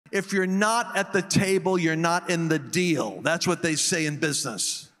If you're not at the table, you're not in the deal. That's what they say in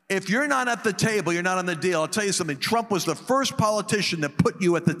business. If you're not at the table, you're not on the deal. I'll tell you something. Trump was the first politician that put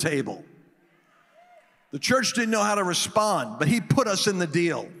you at the table. The church didn't know how to respond, but he put us in the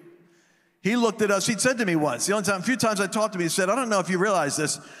deal. He looked at us. He said to me once, a few times I talked to him, he said, I don't know if you realize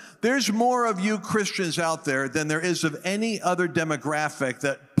this. There's more of you Christians out there than there is of any other demographic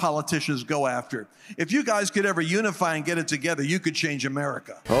that politicians go after. If you guys could ever unify and get it together, you could change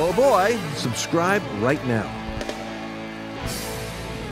America. Oh boy, subscribe right now.